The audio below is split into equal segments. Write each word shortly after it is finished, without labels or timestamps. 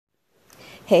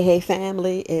Hey,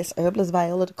 family, it's Herbalist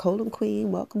Viola, the Colon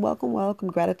Queen. Welcome, welcome, welcome.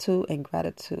 Gratitude and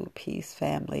gratitude. Peace,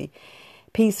 family.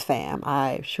 Peace, fam.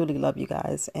 I truly love you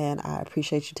guys, and I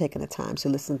appreciate you taking the time to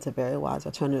listen to Very Wise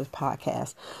Alternative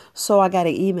Podcast. So I got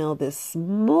an email this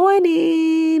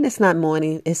morning. It's not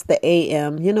morning, it's the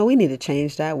AM. We need to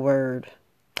change that word.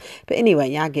 But anyway,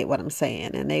 y'all get what I'm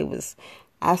saying. And they was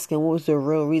asking what was the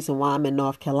real reason why I'm in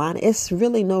North Carolina. It's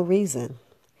really no reason.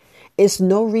 It's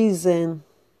no reason.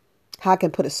 How I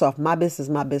can put it soft. My business is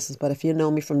my business. But if you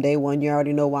know me from day one, you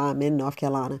already know why I'm in North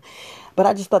Carolina. But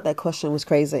I just thought that question was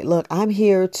crazy. Look, I'm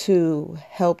here to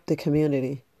help the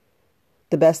community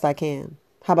the best I can.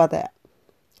 How about that?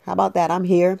 How about that? I'm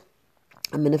here.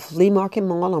 I'm in the flea market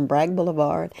mall on Bragg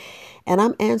Boulevard. And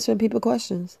I'm answering people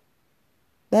questions.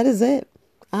 That is it.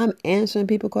 I'm answering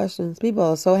people questions. People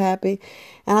are so happy.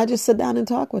 And I just sit down and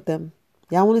talk with them.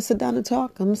 Y'all want to sit down and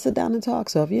talk? I'm going to sit down and talk.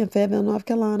 So if you're in Fayetteville, North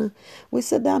Carolina, we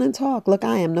sit down and talk. Look,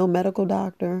 I am no medical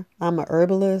doctor. I'm a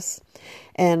herbalist.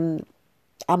 And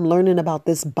I'm learning about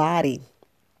this body.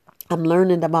 I'm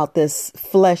learning about this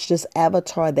flesh, this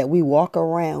avatar that we walk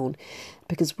around.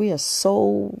 Because we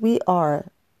are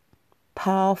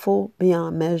powerful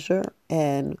beyond measure.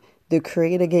 And the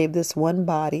Creator gave this one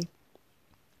body.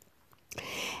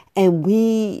 And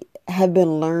we have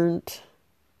been learned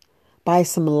by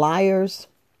some liars.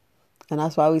 And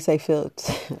that's why we say,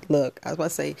 look, I was going to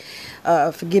say,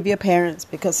 forgive your parents,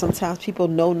 because sometimes people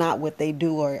know not what they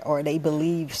do, or they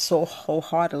believe so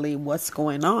wholeheartedly what's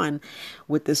going on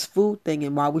with this food thing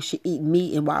and why we should eat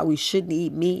meat and why we shouldn't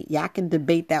eat meat. Y'all can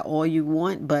debate that all you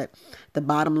want, but the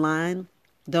bottom line,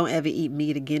 don't ever eat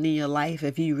meat again in your life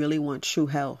if you really want true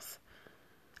health.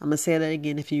 I'm going to say that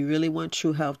again. If you really want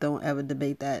true health, don't ever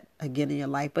debate that again in your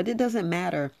life. But it doesn't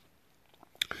matter.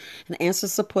 And answer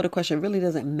support a question, it really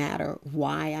doesn't matter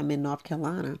why I'm in North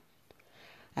Carolina.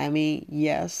 I mean,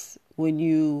 yes, when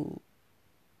you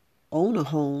own a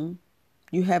home,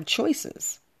 you have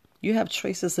choices. You have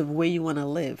choices of where you want to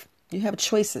live. You have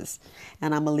choices.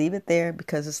 And I'm going to leave it there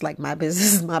because it's like my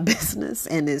business is my business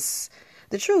and it's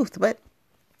the truth. But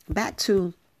back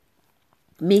to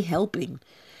me helping.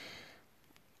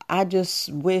 I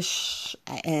just wish,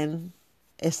 and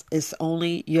it's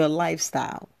only your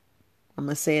lifestyle. I'm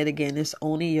going to say it again. It's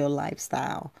only your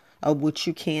lifestyle of what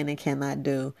you can and cannot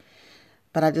do.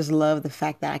 But I just love the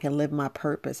fact that I can live my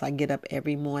purpose. I get up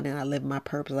every morning. I live my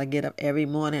purpose. I get up every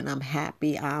morning. I'm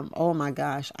happy. Oh my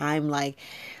gosh, I'm like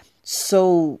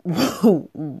so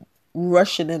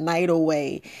rushing the night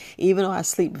away. Even though I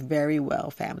sleep very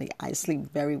well, family. I sleep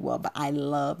very well. But I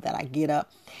love that I get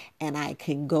up and I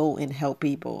can go and help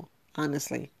people.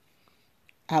 Honestly,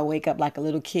 I wake up like a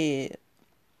little kid.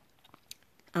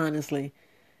 Honestly,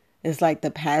 it's like the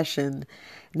passion.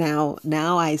 Now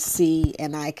I see,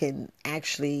 and I can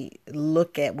actually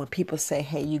look at when people say,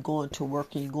 hey, you're going to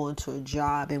work and you're going to a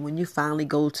job. And when you finally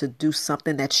go to do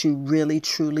something that you really,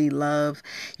 truly love,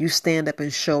 you stand up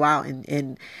and show out,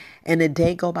 and the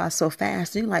day go by so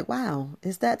fast. And you're like, wow,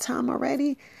 is that time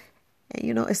already?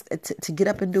 And it's to get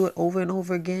up and do it over and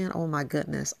over again. Oh my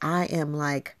goodness. I am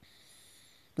like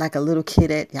a little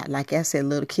kid like I said,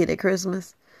 little kid at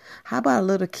Christmas. How about a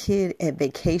little kid at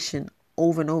vacation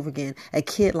over and over again? A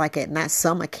kid like at not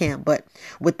summer camp, but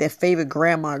with their favorite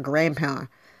grandma or grandpa.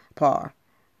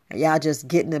 Y'all just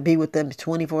getting to be with them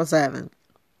 24/7.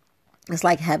 It's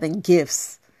like having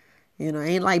gifts. It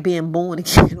ain't like being born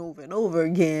again over and over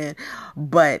again.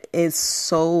 But it's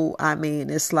so,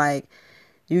 it's like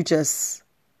you just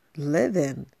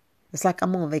living. It's like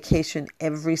I'm on vacation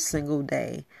every single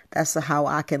day. That's how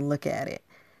I can look at it.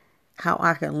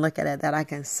 That I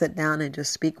can sit down and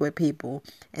just speak with people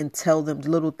and tell them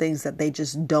little things that they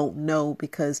just don't know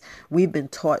because we've been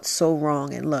taught so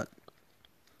wrong. And look,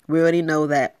 we already know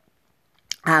that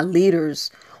our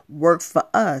leaders work for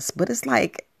us, but it's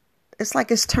like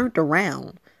it's turned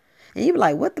around. And you're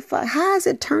like, what the fuck? How is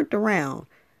it turned around?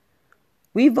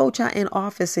 We vote y'all in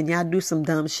office and y'all do some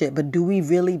dumb shit, but do we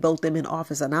really vote them in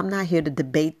office? And I'm not here to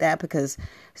debate that because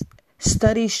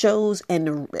study shows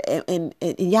and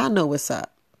y'all know what's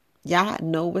up. Y'all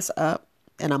know what's up.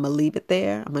 And I'm going to leave it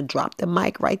there. I'm going to drop the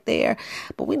mic right there.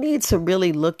 But we need to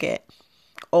really look at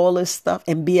all this stuff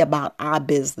and be about our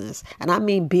business. And I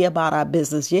mean, be about our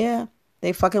business. Yeah,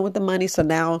 they fucking with the money. So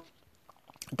now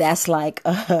that's like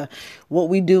what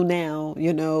we do now.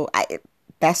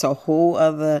 That's a whole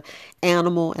other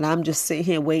animal. And I'm just sitting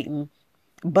here waiting.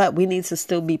 But we need to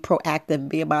still be proactive,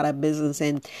 be about our business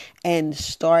and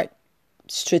start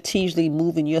strategically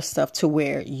moving your stuff to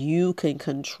where you can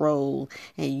control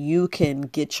and you can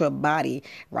get your body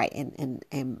right.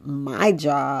 And my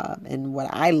job and what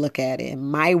I look at it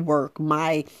and my work,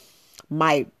 my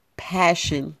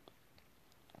passion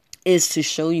is to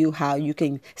show you how you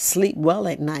can sleep well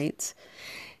at night.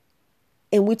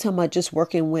 And we're talking about just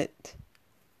working with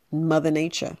Mother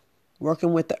Nature,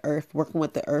 working with the earth, working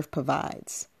what the earth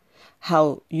provides.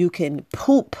 How you can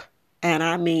poop, and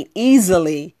I mean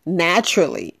easily,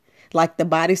 naturally, like the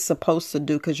body's supposed to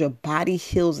do, because your body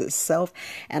heals itself.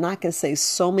 And I can say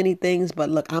so many things,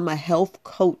 but look, I'm a health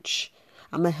coach.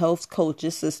 I'm a health coach.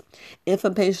 This is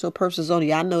informational purposes only.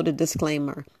 Y'all know the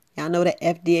disclaimer. Y'all know the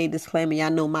FDA disclaimer.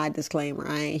 Y'all know my disclaimer.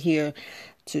 I ain't here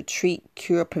to treat,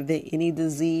 cure, prevent any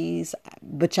disease.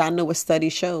 But y'all know what study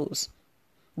shows.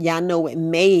 Y'all know what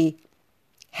may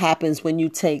happens when you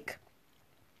take,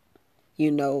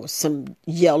 some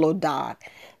yellow dye,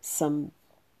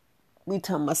 we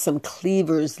talking about some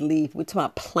cleaver's leaf. We talking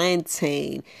about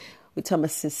plantain. We talking about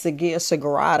Sagia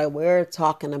sagrada. We're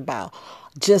talking about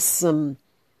just some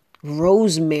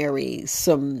rosemary,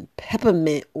 some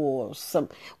peppermint oil,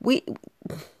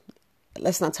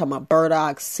 let's not talk about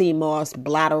burdock, sea moss,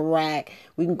 bladderwrack.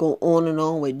 We can go on and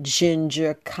on with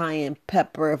ginger, cayenne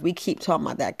pepper. If we keep talking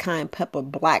about that cayenne pepper,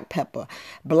 black pepper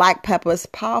is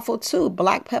powerful too.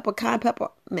 Black pepper, cayenne pepper,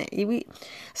 man,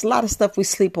 it's a lot of stuff we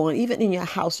sleep on, even in your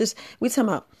house. We talking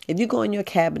about, if you go in your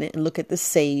cabinet and look at the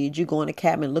sage, you go in the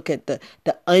cabinet and look at the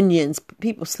onions.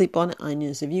 People sleep on the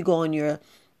onions. If you go in your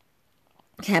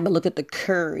cabinet, look at the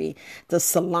curry, the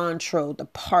cilantro, the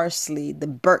parsley, the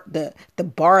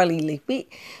barley leaf.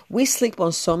 We sleep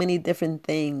on so many different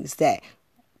things that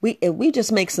if we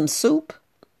just make some soup,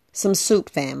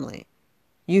 family,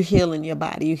 you healing your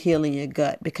body, you healing your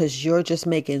gut, because you're just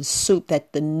making soup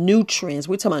that the nutrients,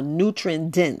 we're talking about nutrient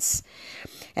dense.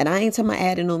 And I ain't talking about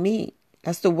adding no meat.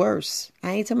 That's the worst.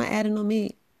 I ain't talking about adding no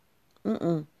meat.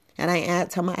 And I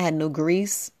ain't talking about adding no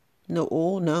grease, no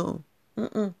oil, no.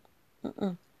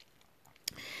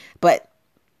 But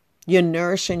you're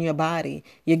nourishing your body.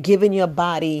 You're giving your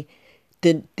body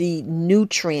the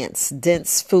nutrients,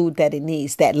 dense food that it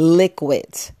needs, that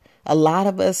liquid. A lot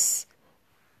of us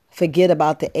forget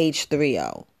about the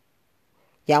H3O.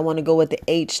 Y'all want to go with the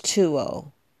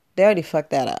H2O. They already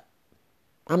fucked that up.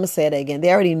 I'm going to say that again.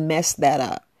 They already messed that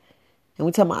up. And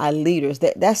we're talking about our leaders.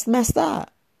 That's messed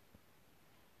up.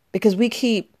 Because we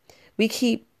keep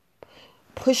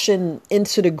pushing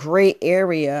into the gray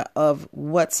area of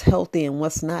what's healthy and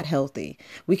what's not healthy.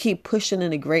 We keep pushing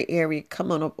in the gray area,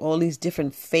 coming up all these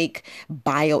different fake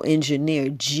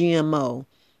bioengineered GMO.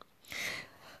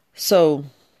 So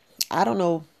I don't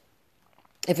know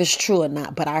if it's true or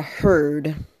not, but I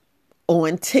heard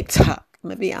on TikTok, I'm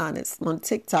going to be honest, on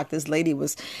TikTok, this lady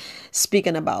was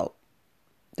speaking about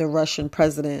the Russian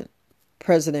President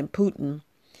Putin,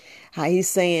 how he's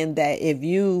saying that if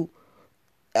you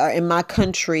are in my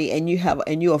country and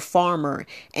you're a farmer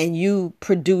and you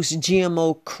produce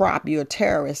GMO crop, you're a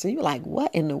terrorist. And you're like,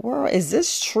 what in the world? Is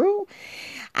this true?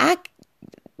 I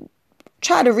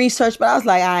tried to research, but I was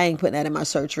like, I ain't putting that in my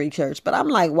research. But I'm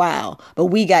like, wow, but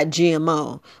we got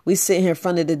GMO. We sit here in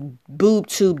front of the boob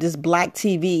tube, this black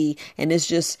TV, and it's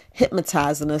just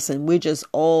hypnotizing us. And we're just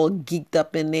all geeked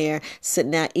up in there,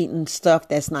 sitting there eating stuff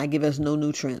that's not giving us no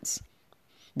nutrients.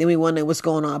 Then we wonder what's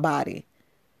going on in our body.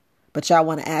 But y'all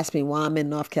want to ask me why I'm in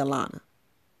North Carolina.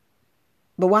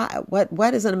 But why?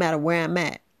 What doesn't matter where I'm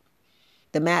at?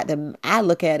 I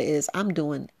look at it is I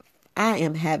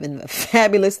am having a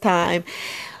fabulous time.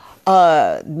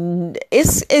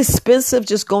 It's expensive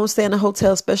just going stay in a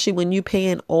hotel, especially when you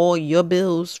paying all your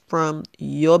bills from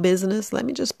your business. Let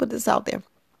me just put this out there,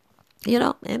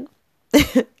 and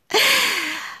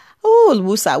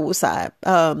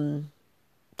woosah.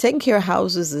 Taking care of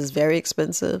houses is very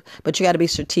expensive, but you got to be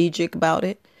strategic about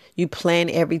it. You plan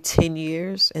every 10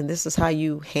 years, and this is how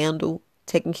you handle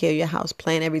taking care of your house.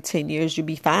 Plan every 10 years. You'll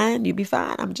be fine.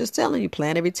 I'm just telling you,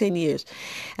 plan every 10 years.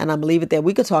 And I'm going to leave it there.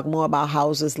 We could talk more about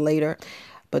houses later,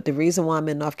 but the reason why I'm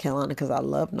in North Carolina, because I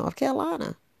love North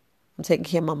Carolina. I'm taking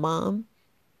care of my mom,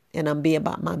 and I'm being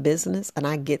about my business, and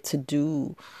I get to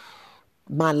do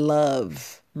my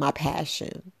love, my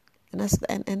passion. And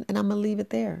I'm going to leave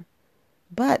it there.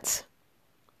 But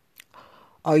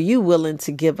are you willing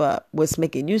to give up what's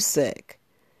making you sick?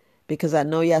 Because I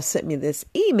know y'all sent me this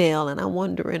email and I'm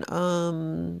wondering,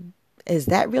 is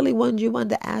that really one you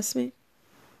wanted to ask me?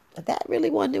 Is that really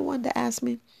one you wanted to ask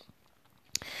me?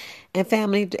 And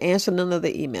family, to answer another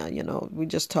email, we're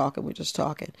just talking.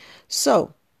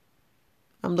 So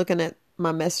I'm looking at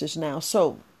my message now.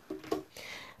 So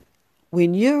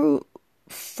when you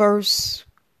first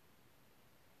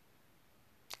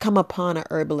come upon an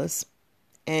herbalist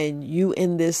and you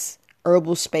in this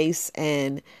herbal space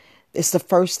and it's the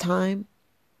first time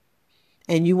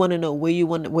and you want to know where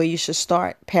you should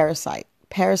start, parasite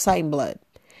blood,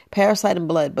 Parasite and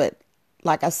blood. But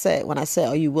like I said, when I said,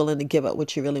 are you willing to give up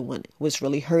what you really want? What's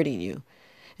really hurting you?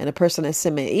 And the person that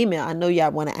sent me an email, I know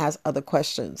y'all want to ask other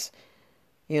questions.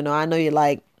 You know, I know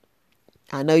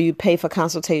I know you pay for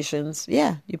consultations.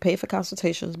 Yeah, you pay for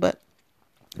consultations, but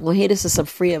well, here, this is some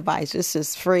free advice. This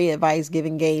is free advice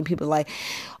giving game. People like,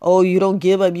 oh, you don't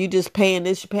give up. You just paying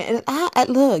this. You're paying. And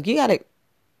look, you got to,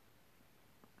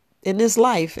 in this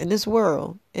life, in this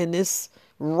world, in this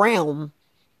realm,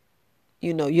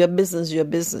 you know, your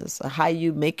business. How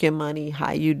you make your money,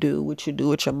 how you do what you do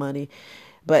with your money.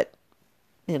 But,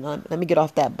 you know, let me get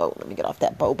off that boat.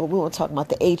 But we want to talk about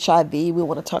the HIV. We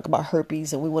want to talk about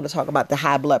herpes, and we want to talk about the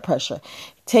high blood pressure.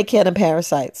 Take care of the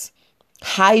parasites.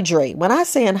 Hydrate. When I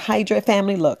say hydrate,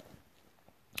 family, look,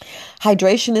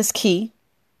 hydration is key.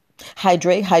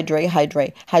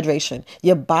 Hydration.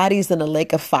 Your body's in a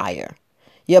lake of fire.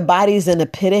 Your body's in a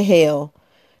pit of hell.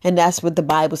 And that's what the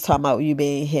Bible's talking about, you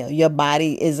being in hell. Your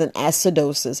body is in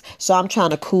acidosis. So I'm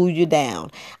trying to cool you down.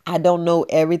 I don't know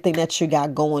everything that you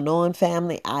got going on,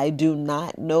 family. I do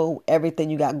not know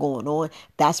everything you got going on.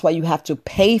 That's why you have to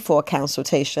pay for a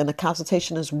consultation. The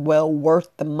consultation is well worth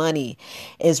the money.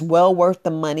 It's well worth the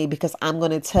money because I'm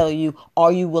going to tell you,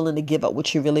 are you willing to give up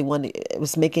what you really want? It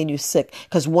was making you sick.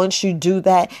 Because once you do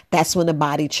that, that's when the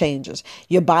body changes.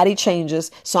 Your body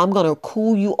changes. So I'm going to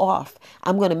cool you off.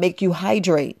 I'm going to make you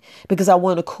hydrate because I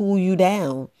want to cool you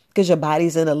down because your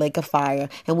body's in a lake of fire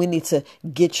and we need to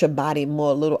get your body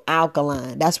more a little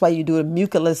alkaline. That's why you do a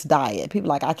mucilus diet. People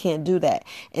are like, I can't do that.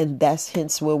 And that's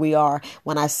hence where we are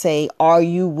when I say, are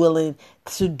you willing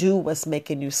to do what's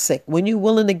making you sick? When you're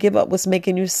willing to give up what's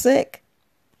making you sick,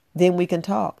 then we can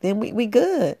talk. Then we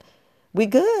good. We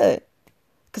good.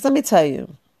 Because let me tell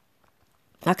you,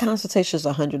 our consultation is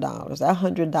 $100. That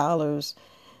 $100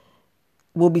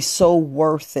 will be so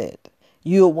worth it.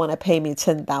 You'll want to pay me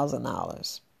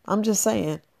 $10,000. I'm just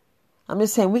saying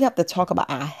we have to talk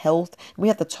about our health. We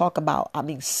have to talk about,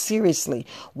 seriously,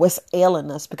 what's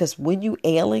ailing us. Because when you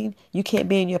ailing, you can't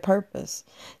be in your purpose.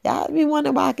 Y'all be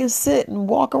wondering why I can sit and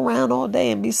walk around all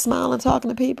day and be smiling, talking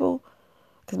to people.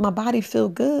 Because my body feel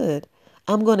good.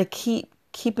 I'm going to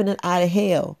keeping it out of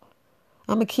hell.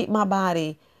 I'm going to keep my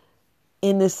body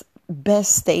in this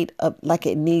best state of like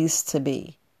it needs to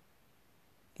be.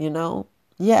 You know,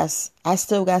 yes, I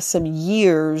still got some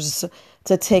years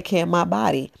to take care of my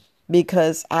body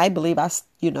because I believe I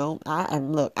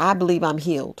believe I'm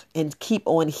healed and keep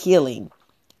on healing.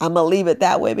 I'm going to leave it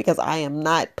that way because I am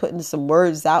not putting some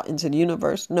words out into the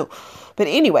universe. No. But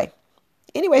anyway,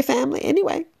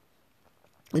 family,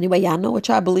 Anyway, y'all know what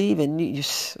y'all believe, and you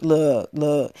look,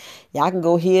 y'all can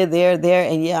go here, there,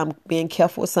 and yeah, I'm being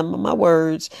careful with some of my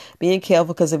words, being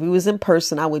careful, because if we was in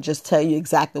person, I would just tell you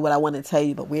exactly what I want to tell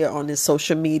you, but we're on this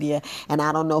social media, and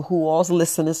I don't know who all's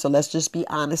listening, so let's just be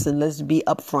honest, and let's be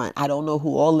upfront. I don't know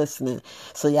who all listening,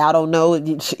 so y'all don't know,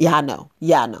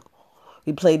 y'all know.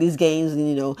 We play these games,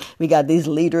 and we got these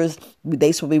leaders,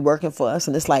 they should be working for us,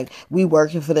 and it's like, we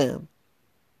working for them.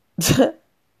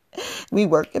 We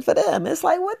working for them. It's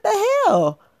like, what the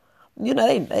hell? They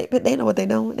know what they're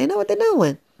doing. They know what they're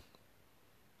doing.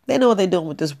 They know what they're doing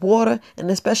with this water and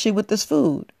especially with this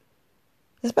food.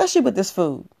 And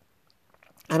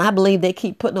I believe they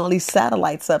keep putting all these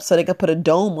satellites up so they can put a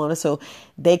dome on it so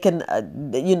they can,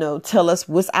 tell us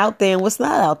what's out there and what's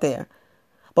not out there.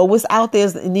 But what's out there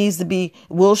it needs to be,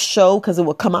 will show because it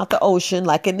will come out the ocean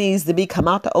like it needs to be, come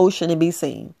out the ocean and be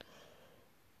seen.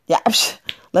 Yeah,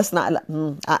 that's not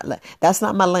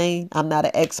my lane. I'm not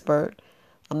an expert,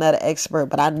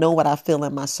 but I know what I feel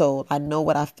in my soul. I know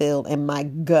what I feel in my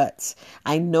guts.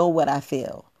 I know what I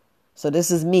feel. So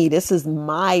this is me. This is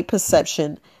my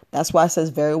perception. That's why it says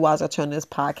very wise. I turn this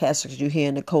podcast because you're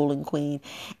hearing Nicole and Queen.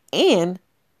 And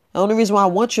the only reason why I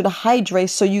want you to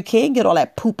hydrate so you can get all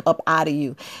that poop up out of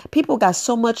you. People got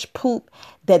so much poop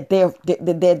that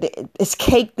it's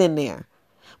caked in there.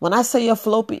 When I say your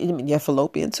fallopian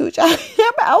tubes, what I'm doing?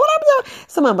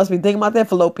 Somebody must be thinking about their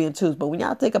fallopian tubes. But when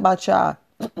y'all think about y'all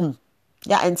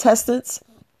intestines,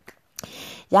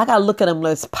 y'all gotta look at them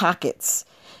as pockets.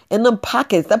 In them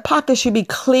pockets, the pockets should be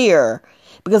clear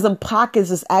because them pockets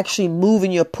is actually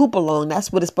moving your poop along.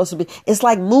 That's what it's supposed to be. It's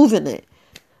like moving it.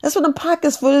 That's what them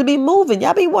pockets for to be moving.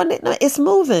 Y'all be wondering, no, it's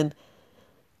moving.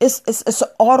 It's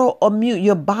auto-immune.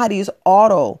 Your body is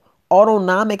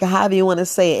autonomic, however you want to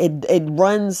say it. It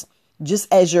runs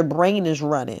just as your brain is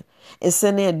running. It's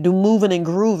in there moving and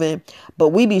grooving, but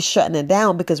we be shutting it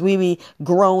down because we be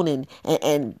groaning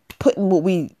and putting what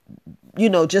we,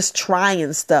 just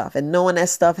trying stuff and knowing that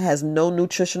stuff has no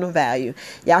nutritional value.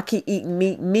 Y'all keep eating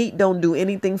meat. Meat don't do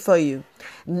anything for you.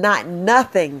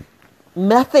 Nothing.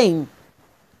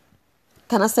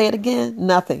 Can I say it again?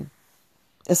 Nothing.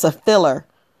 It's a filler.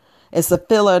 It's a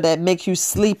filler that makes you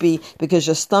sleepy because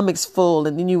your stomach's full,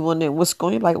 and then you wonder what's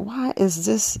going on. Like, why is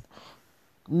this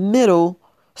middle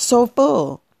so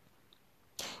full?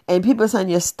 And people saying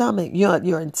your stomach,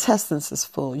 your intestines is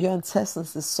full. Your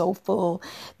intestines is so full.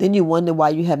 Then you wonder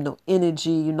why you have no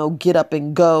energy, get up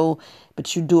and go.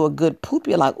 But you do a good poop.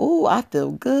 You're like, oh, I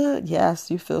feel good. Yes,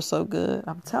 you feel so good.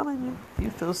 I'm telling you, you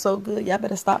feel so good. Y'all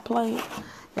better stop playing.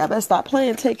 Y'all better stop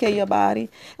playing. Take care of your body.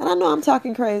 And I know I'm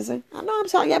talking crazy. I know I'm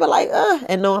talking, but like,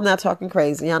 and no, I'm not talking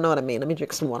crazy. Y'all know what I mean. Let me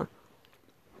drink some water.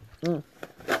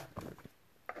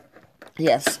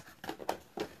 Yes.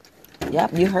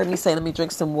 Yep, you heard me say, let me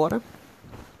drink some water.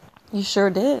 You sure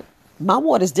did. My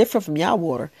water is different from y'all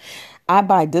water. I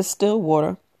buy distilled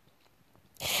water,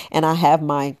 and I have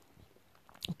my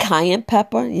cayenne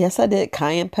pepper. Yes, I did.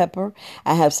 Cayenne pepper.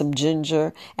 I have some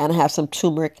ginger, and I have some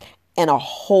turmeric, and a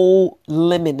whole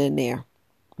lemon in there.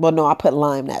 Well, no, I put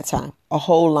lime that time. A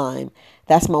whole lime.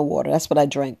 That's my water. That's what I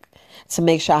drink to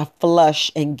make sure I flush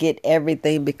and get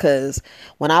everything, because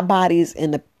when our bodies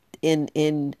in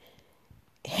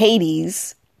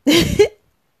Hades, is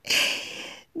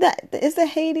it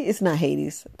Hades? It's not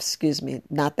Hades. Excuse me,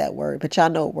 not that word. But y'all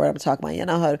know what word I'm talking about. You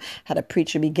know how the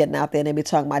preacher be getting out there and they be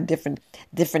talking about different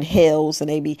hells, and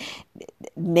they be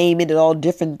naming it all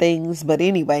different things. But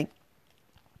anyway,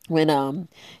 when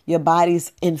your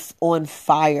body's on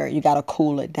fire, you gotta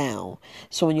cool it down.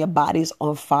 So when your body's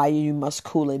on fire, you must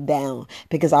cool it down,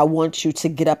 because I want you to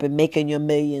get up and making your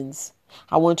millions.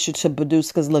 I want you to produce,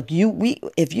 because look,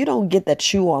 if you don't get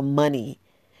that you are money,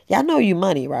 y'all know you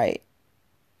money, right?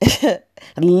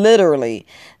 literally,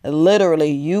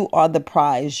 you are the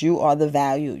prize, you are the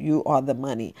value, you are the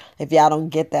money. If y'all don't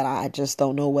get that, I just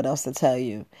don't know what else to tell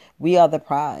you. We are the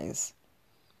prize.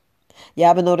 You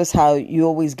ever notice how you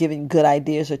always giving good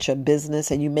ideas with your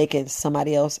business and you making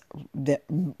somebody else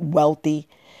wealthy?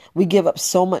 We give up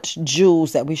so much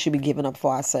jewels that we should be giving up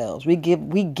for ourselves. We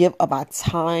give up our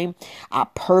time, our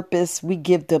purpose. We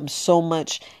give them so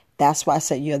much. That's why I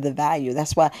said you're the value.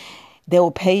 That's why they will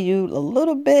pay you a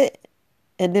little bit,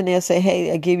 and then they'll say,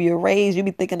 hey, I give you a raise. You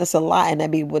be thinking it's a lot, and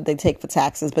that be what they take for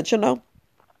taxes. But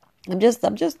we just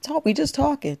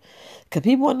talking, because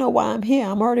people want to know why I'm here.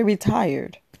 I'm already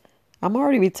retired.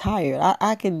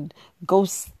 I can go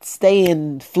stay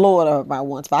in Florida if I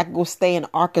want. If I can go stay in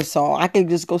Arkansas, I can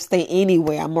just go stay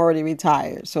anywhere. I'm already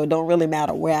retired, so it don't really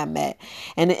matter where I'm at.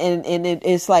 And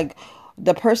it's like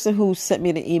the person who sent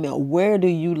me the email, where do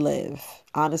you live?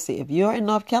 Honestly, if you're in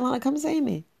North Carolina, come see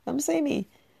me. Come see me.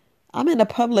 I'm in the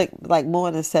public like more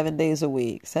than 7 days a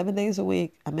week. 7 days a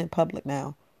week, I'm in public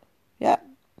now. Yep.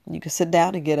 You can sit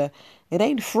down and it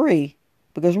ain't free.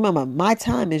 Because remember, my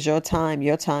time is your time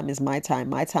is my time.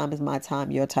 My time is my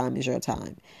time, your time is your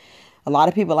time. A lot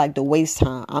of people like to waste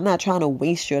time. I'm not trying to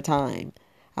waste your time.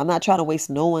 I'm not trying to waste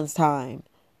no one's time.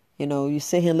 You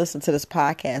sit here and listen to this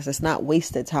podcast. It's not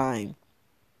wasted time.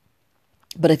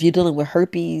 But if you're dealing with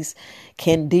herpes,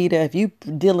 candida, if you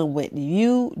dealing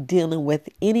with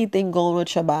anything going on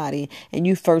with your body and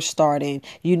you first starting,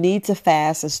 you need to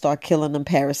fast and start killing them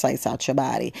parasites out your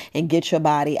body and get your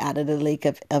body out of the lake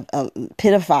of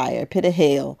pit of fire, pit of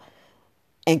hell,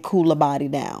 and cool the body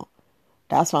down.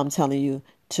 That's why I'm telling you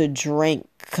to drink.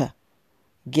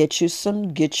 Get you a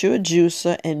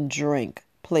juicer and drink.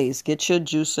 Please get your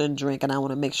juicer and drink. And I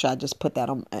want to make sure I just put that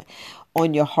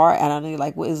on your heart. And I know you're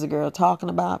like, what is the girl talking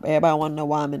about? Everybody want to know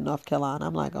why I'm in North Carolina.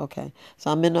 I'm like, okay.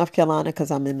 So I'm in North Carolina because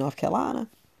I'm in North Carolina.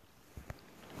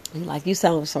 You're like, you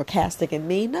sound sarcastic and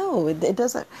mean. No, it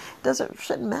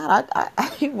shouldn't matter.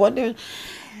 I'm wondering.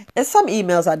 There's some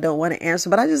emails I don't want to answer,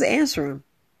 but I just answer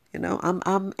them.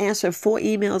 I'm answering 4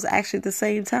 emails actually at the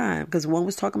same time, because one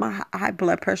was talking about high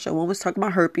blood pressure, one was talking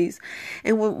about herpes,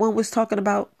 and one was talking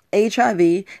about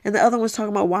HIV, and the other one was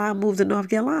talking about why I moved to North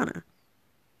Carolina.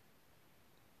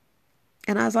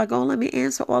 And I was like, oh, let me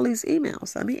answer all these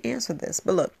emails. Let me answer this.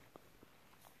 But look,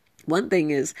 one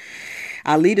thing is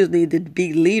our leaders need to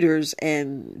be leaders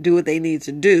and do what they need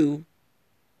to do.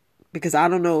 Because I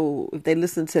don't know if they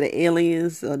listen to the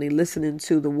aliens or they listening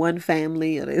to the one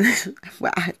family or they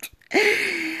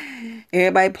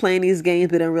everybody playing these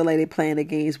games, but don't really they playing the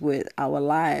games with our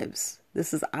lives.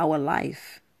 This is our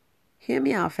life. Hear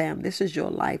me out, fam. This is your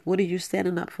life. What are you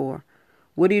standing up for?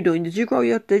 What are you doing? Did you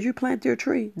plant your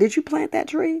tree? Did you plant that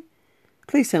tree?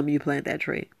 Please tell me you plant that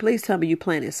tree. Please tell me you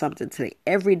planted something today.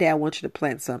 Every day I want you to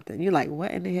plant something. You're like,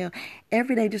 what in the hell?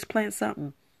 Every day just plant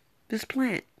something. Just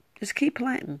plant. Just keep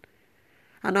planting.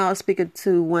 I know I was speaking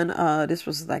to one, this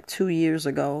was like 2 years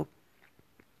ago.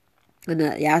 And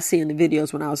I see in the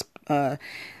videos when I was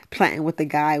planting with the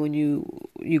guy, when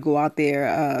you go out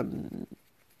there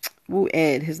Woo,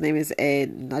 Ed. His name is Ed,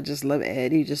 and I just love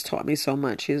Ed. He just taught me so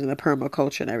much. He's in the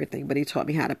permaculture and everything, but he taught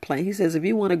me how to plant. He says, if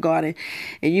you want a garden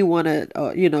and you want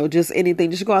to, just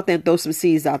anything, just go out there and throw some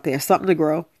seeds out there, something to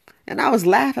grow. And I was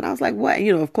laughing. I was like, what?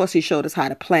 Of course he showed us how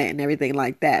to plant and everything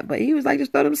like that, but he was like,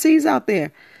 just throw them seeds out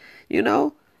there,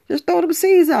 just throw them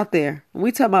seeds out there. And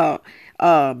we talk about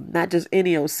not just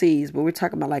any old seeds, but we're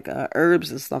talking about like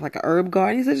herbs and stuff, like a herb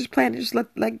garden. He said, just plant it, just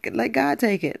let God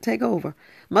take over.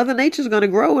 Mother Nature's going to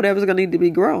grow whatever's going to need to be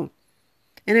grown.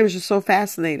 And it was just so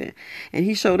fascinating. And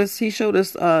he showed us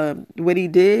what he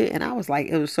did, and I was like,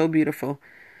 it was so beautiful.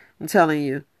 I'm telling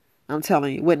you,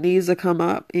 what needs to come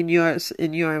up in your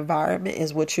environment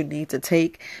is what you need to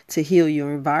take to heal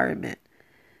your environment.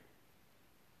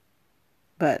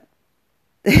 But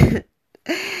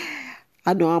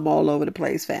I know I'm all over the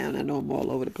place, fam. I know I'm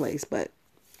all over the place, but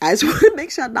I just want to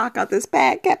make sure I knock out this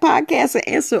podcast and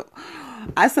answer.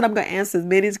 I said I'm going to answer as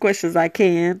many questions as I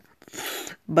can,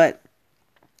 but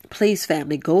please,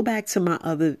 family, go back to my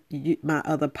other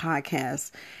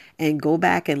podcasts and go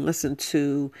back and listen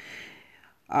to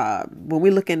when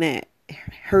we're looking at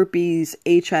herpes,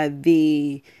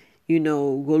 HIV.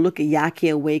 Go look at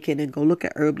Yaki Awaken and go look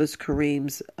at Herbalist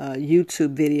Kareem's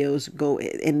YouTube videos. Go,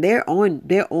 and they're on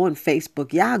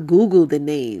Facebook. Y'all Google the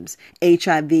names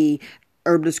HIV,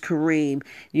 Herbalist Kareem.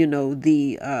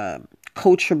 The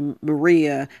Coach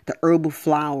Maria, the herbal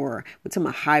flower. We're talking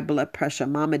about high blood pressure.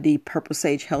 Mama D, Purple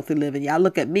Sage, Healthy Living. Y'all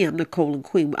look at me. I'm the colon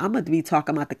queen. I'm going to be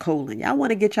talking about the colon. Y'all want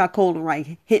to get y'all colon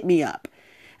right? Hit me up.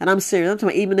 And I'm serious. I'm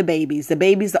talking about even the babies,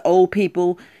 the old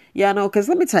people. Y'all know, because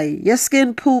let me tell you, your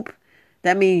skin poop.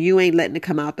 That means you ain't letting it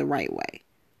come out the right way.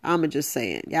 I'm just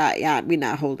saying, we're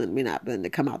not letting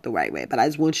it come out the right way. But I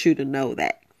just want you to know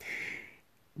that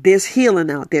there's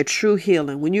healing out there, true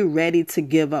healing. When you're ready to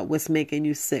give up what's making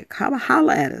you sick,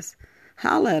 holla at us.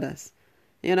 Holla at us,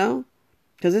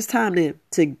 because it's time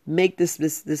to make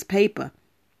this paper.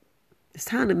 It's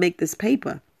time to make this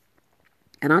paper.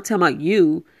 And I'm talking about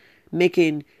you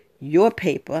making your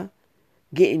paper,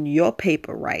 getting your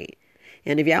paper right.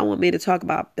 And if y'all want me to talk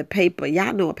about the paper,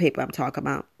 y'all know what paper I'm talking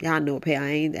about. Y'all know what paper. I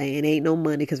ain't no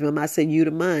money. Because remember I said you the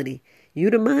money.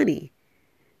 You the money.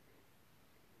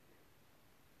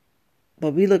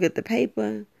 But we look at the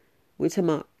paper. We're talking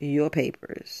about your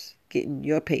papers. Getting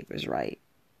your papers right.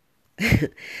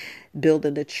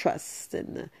 Building the trust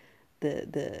and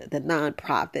the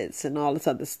nonprofits and all this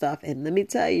other stuff. And let me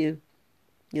tell you,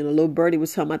 little birdie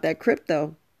was talking about that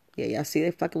crypto. Yeah, y'all see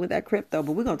they fucking with that crypto,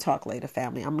 but we're going to talk later,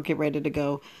 family. I'm going to get ready to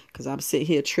go because I'm sitting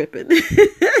here tripping.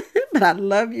 But I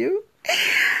love you.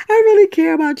 I really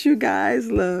care about you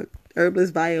guys. Look,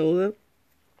 Herbalist Viola,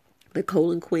 the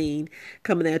colon queen,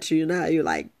 coming at you. Now you're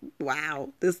like, wow,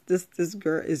 this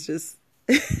girl is just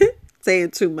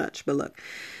saying too much. But look,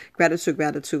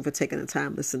 gratitude for taking the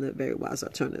time to listen to Very Wise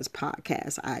Alternatives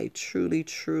podcast. I truly,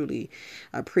 truly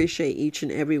appreciate each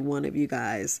and every one of you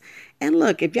guys. And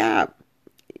look, if y'all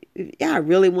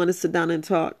really want to sit down and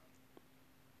talk,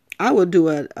 I would do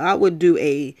a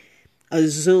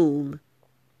Zoom,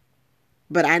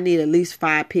 but I need at least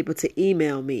 5 people to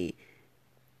email me,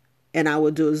 and I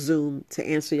would do a Zoom to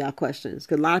answer y'all questions.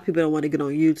 Because a lot of people don't want to get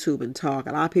on YouTube and talk.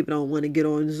 A lot of people don't want to get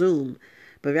on Zoom.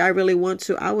 But if I really want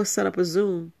to, I will set up a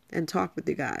Zoom and talk with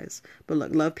you guys. But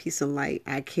look, love, peace, and light.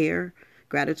 I care.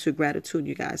 Gratitude.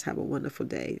 You guys have a wonderful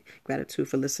day. Gratitude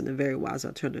for listening to Very Wise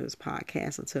Alternatives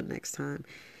podcast. Until next time.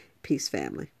 Peace,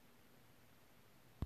 family.